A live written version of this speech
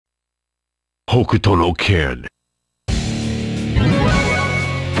Hokuto no Ken.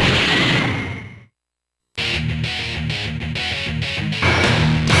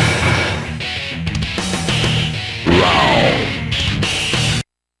 Raoh.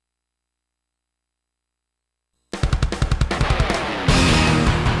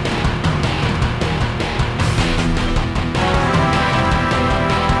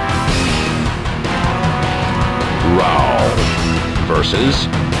 Raoh versus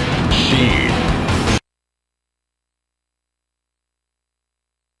Sheen.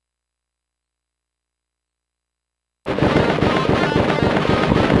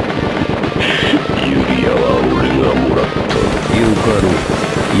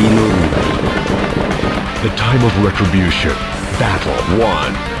 The time of retribution. Battle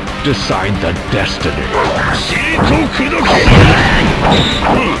 1. Decide the destiny.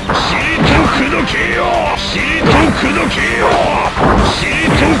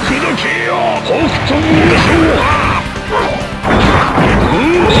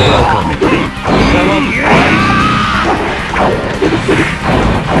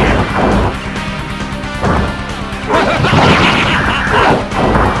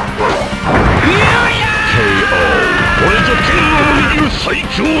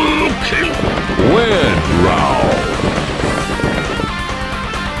 Win, Raoh.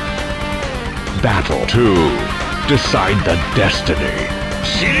 Battle 2. Decide the destiny.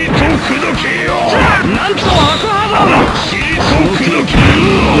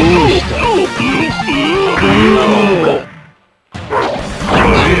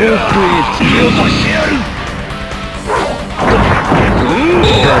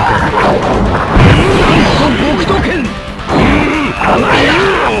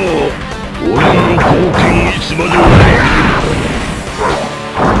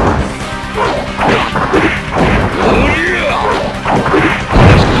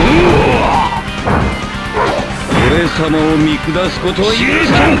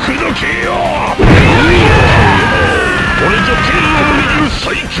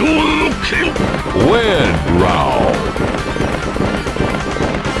 Win, Raoh.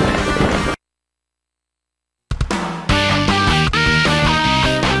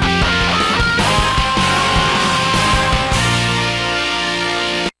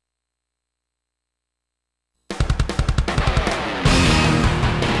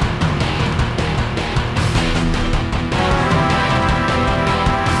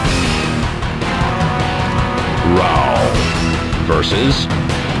 Raoh versus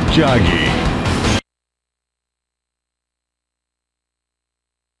Jagi.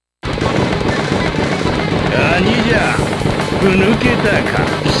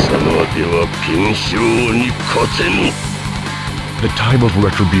 The time of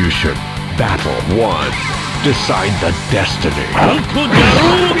retribution. Battle 1. Decide the destiny.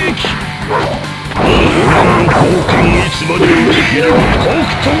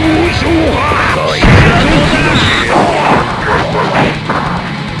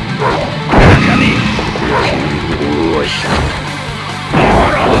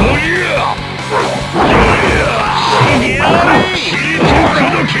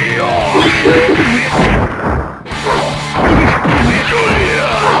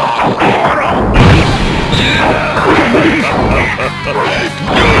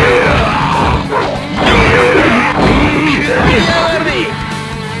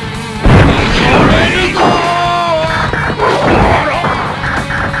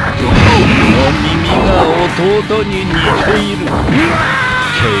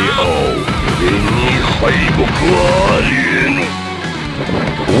 KO.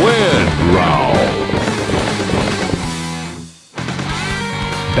 Win, Raoh.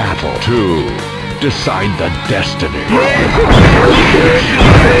 Battle 2. Decide the destiny.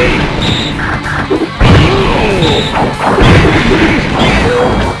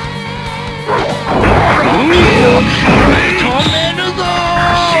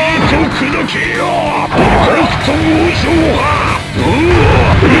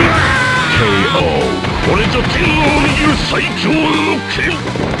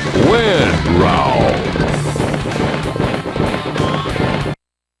 Win, Raoh.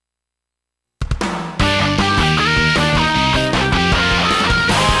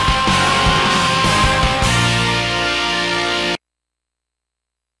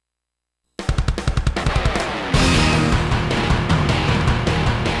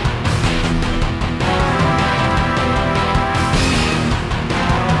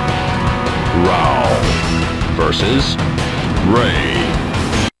 Raoh versus Ray.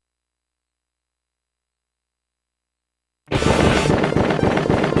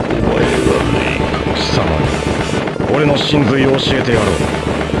 俺の真髄を教えてやろう。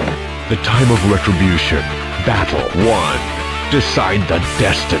The time of retribution. Battle 1. Decide the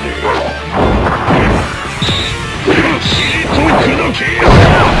destiny.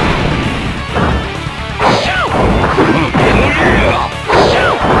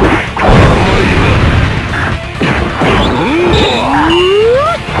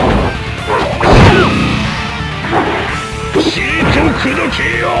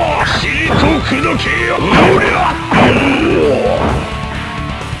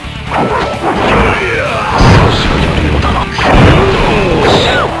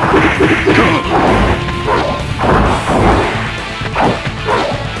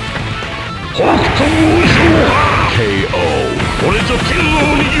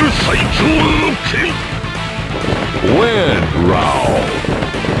 Win, Raoh.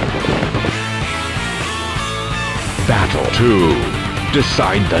 Battle 2.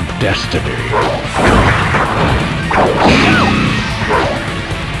 Decide the destiny.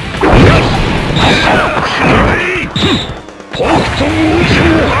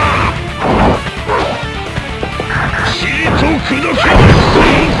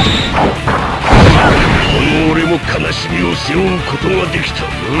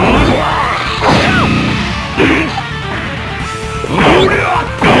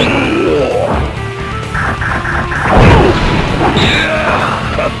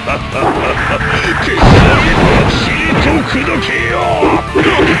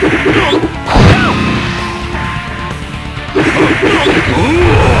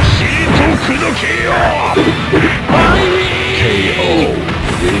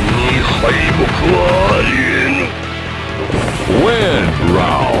 Win,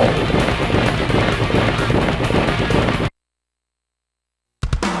 Raoh.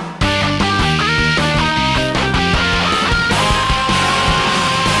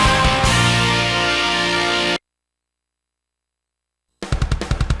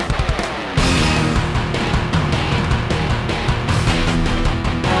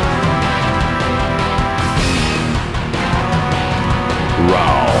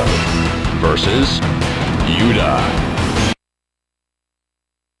 Raoh versus Yuda.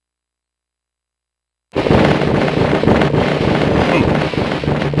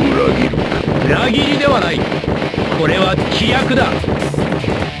 裏切りではない。これは規約だ。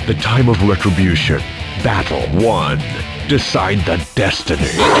 The time of retribution. Battle 1. Decide the destiny.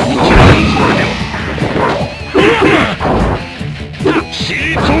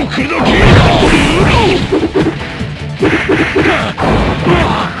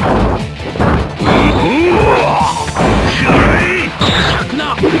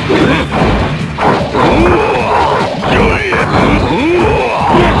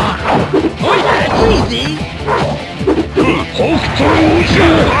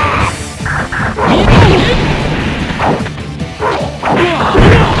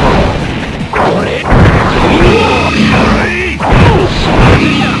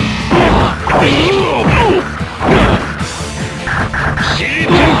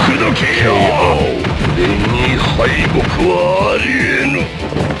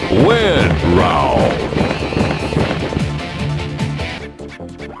 Win, Raoh.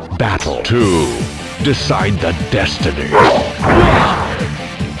 Battle 2. Decide the destiny.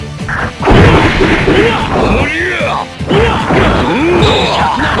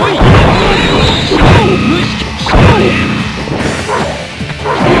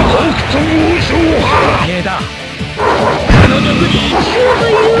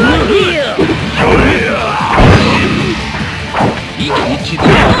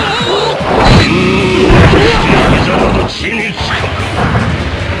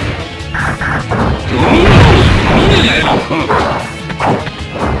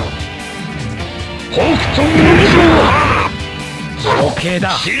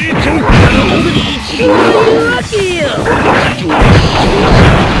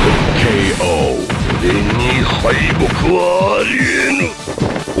 KO.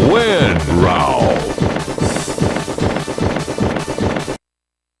 Win, Raoh.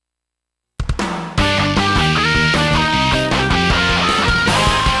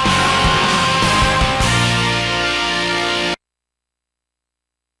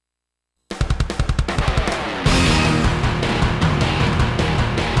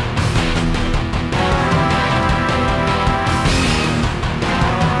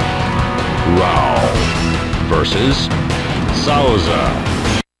 Raoh versus Souza.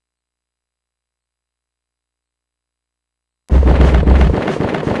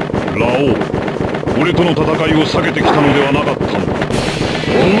 ラオウ、俺との戦いを避けてきたのではなかったのか。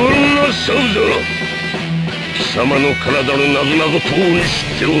おもんなサウザ、貴様の体の謎なことを知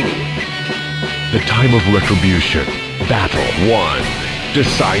っておる。 The time of retribution. Battle 1.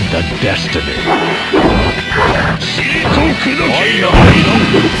 decide the destiny. 尻と砕けよ。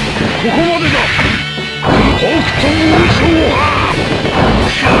ここまでだ。北斗王将は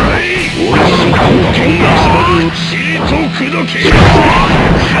俺の貢献が尻と砕けよ。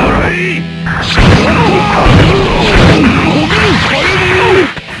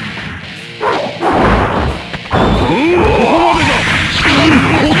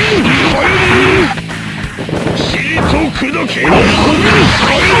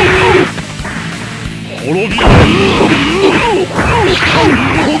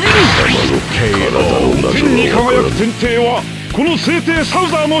天に輝く天帝はこの聖帝サウ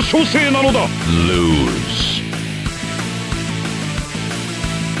ザーの召請なのだ。 Lose.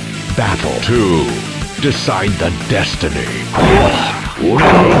 Battle 2. Decide the destiny. 俺の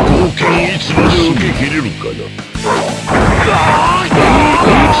貢献いつまで受け切れるかな。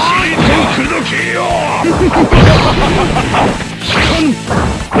尻と砕けよ。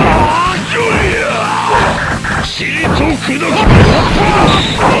尻と砕け。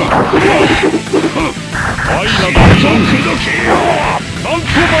愛などと砕けよ。なんと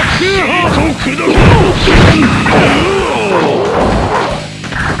爆心と砕け。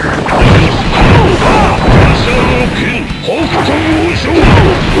北斗王将。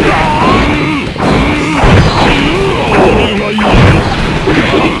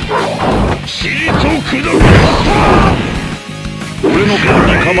尻と砕け。俺の剣に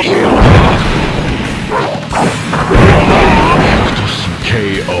かませよ。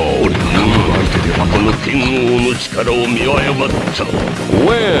KO. 俺の相手ではこの剣王の力を見誤った。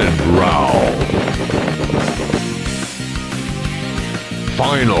 Win, Raoh.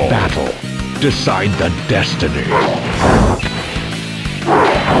 Final battle. Decide the destiny.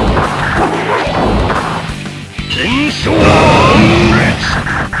 天正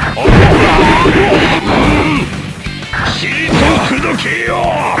尻と砕けよ。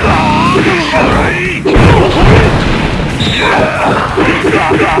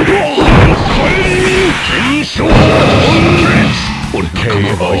俺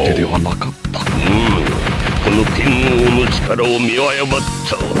の相手ではなかった。この剣王の力を見誤っ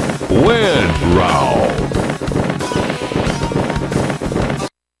た。 Win, Raoh.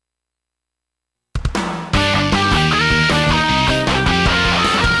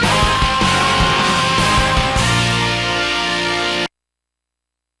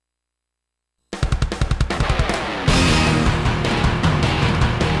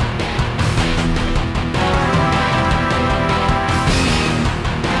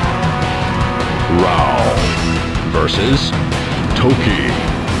 Raoh versus Toki.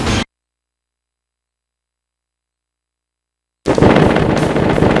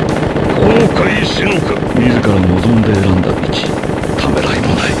 後悔せぬか。自ら望んで選んだ道、ためらいも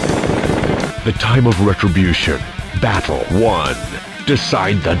ない。 The time of retribution. Battle 1.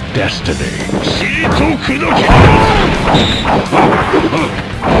 Decide the destiny. 尻と砕け。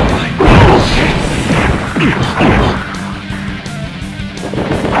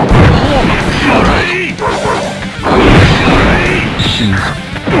死ぬぞ。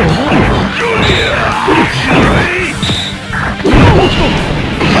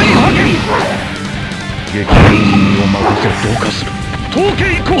激流に身を任せどうかする。統計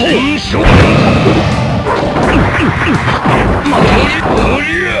候補。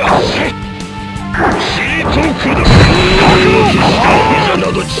尻と砕け。いざな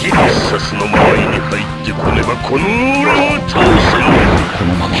どチリサスの周りに入ってこねばこの俺を倒せん。この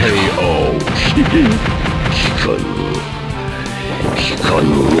まま KO. 聞かぬ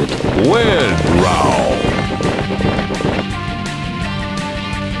のだ。 Win, Raoh.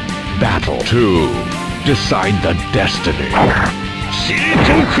 Battle 2. Decide the destiny. 尻と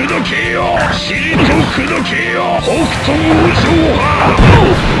砕けよ。尻と砕けよ。北斗王将派。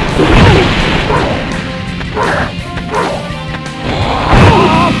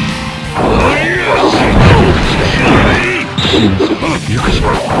行くぞ。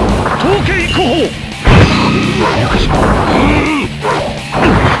統計候補。行くぞ。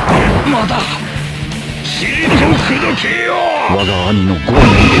まだ。尻と砕けよ。我が兄のゴール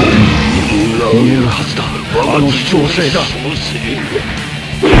の見えるはずだ。あの主張性だ。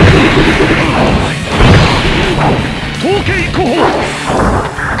統計候補。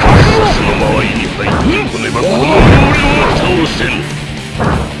カスの周りに入ってこねばこの俺を倒せん。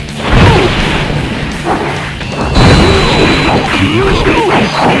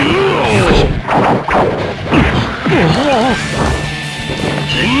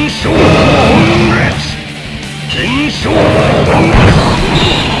天正天正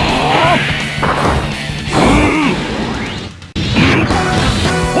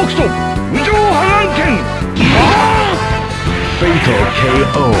北斗無情破眼剣。 Fatal KO.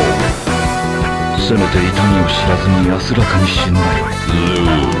 KO. せめて痛みを知らずに安らかに死んだよ。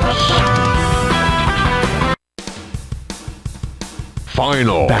 Lose.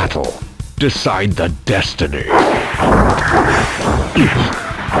 Final battle. Decide the destiny.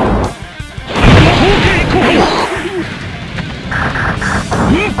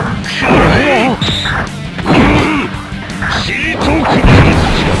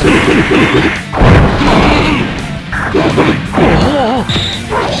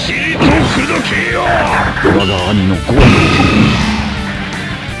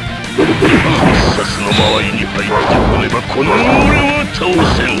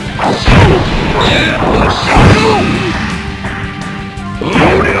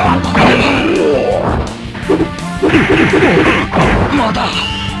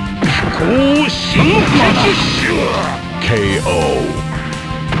 KO.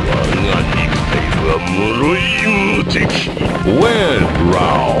 Win,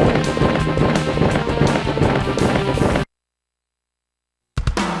 Raoh.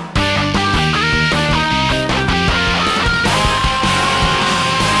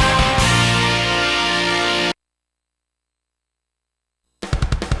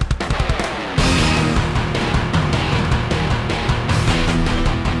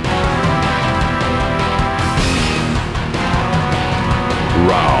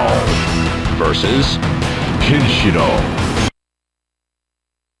 Raoh versus Kinshiro.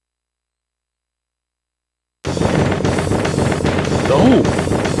 ラオウ、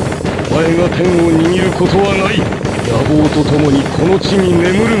お前が天を握ることはない。野望とともにこの地に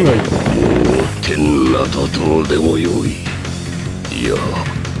眠るがいい。天などどうでもよい。いや、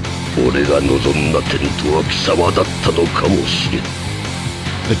俺が望んだ天とは貴様だったのかもしれん。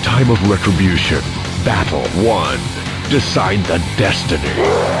 The time of retribution. Battle 1. Decide the destiny.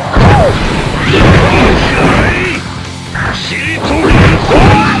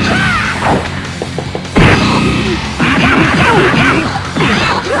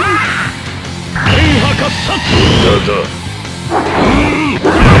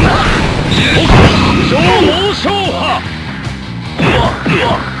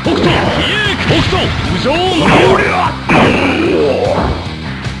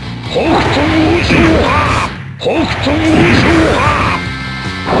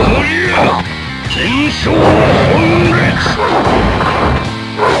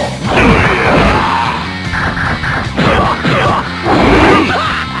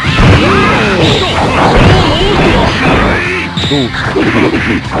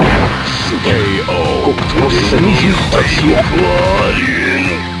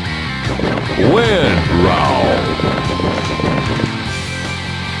 Win, Raoh.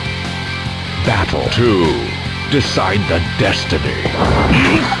 Battle 2. Decide the destiny.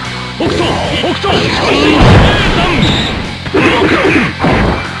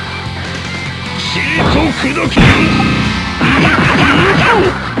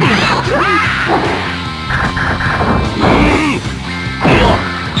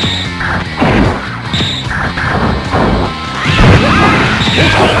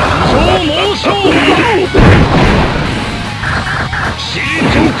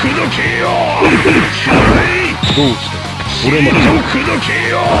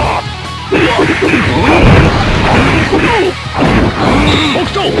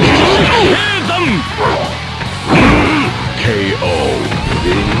 KO.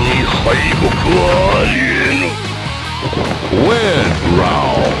 Win,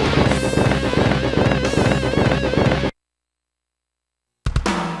 Raoh.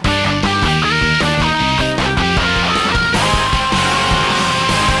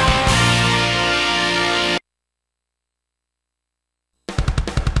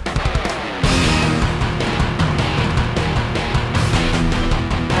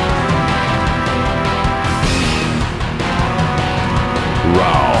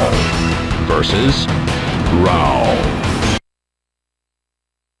 Raoh versus Raoh.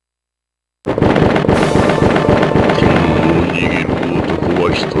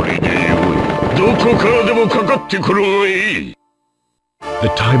 どこからでもかかってくるがいい。 The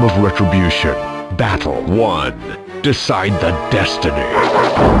time of retribution. Battle 1. Decide the destiny.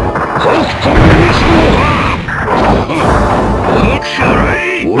 Hokuto!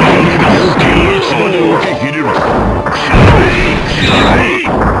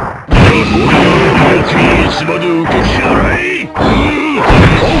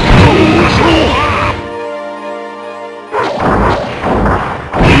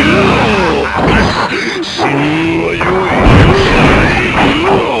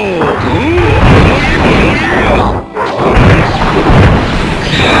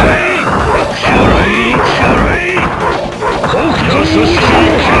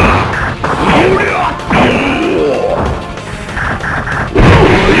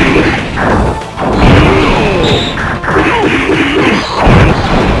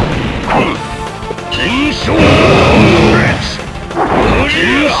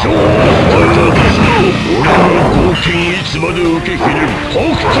 受け切れる。北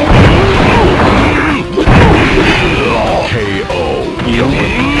斗 KO. いや、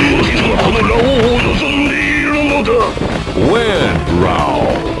君はこのラオウを望んでいるのだ。 Win, Raoh.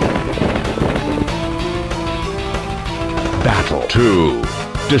 Battle 2.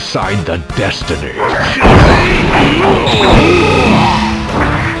 Decide the destiny.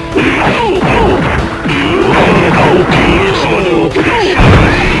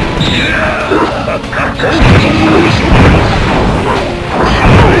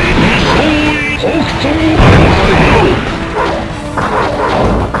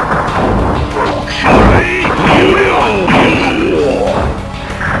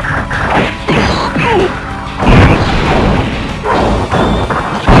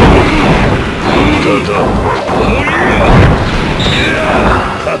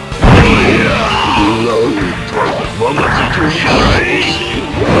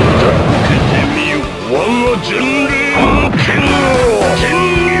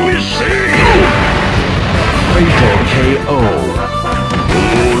 Fatal KO.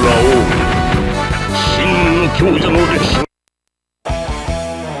 真の強者の歴史。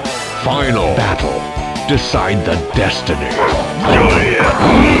 Final battle. Decide the destiny.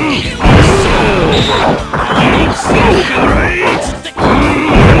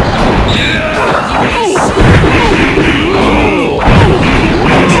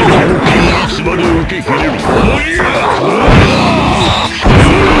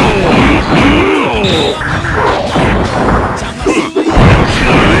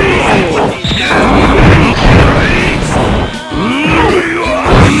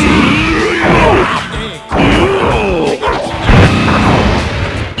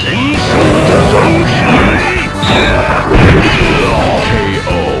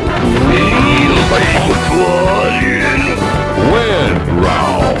 Win,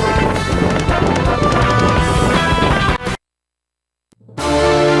 Raoh.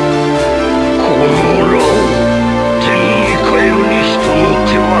 このラオウ、天に帰るに人の手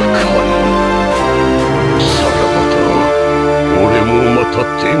は借り。さらばだ、俺もまた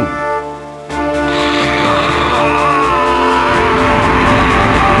天。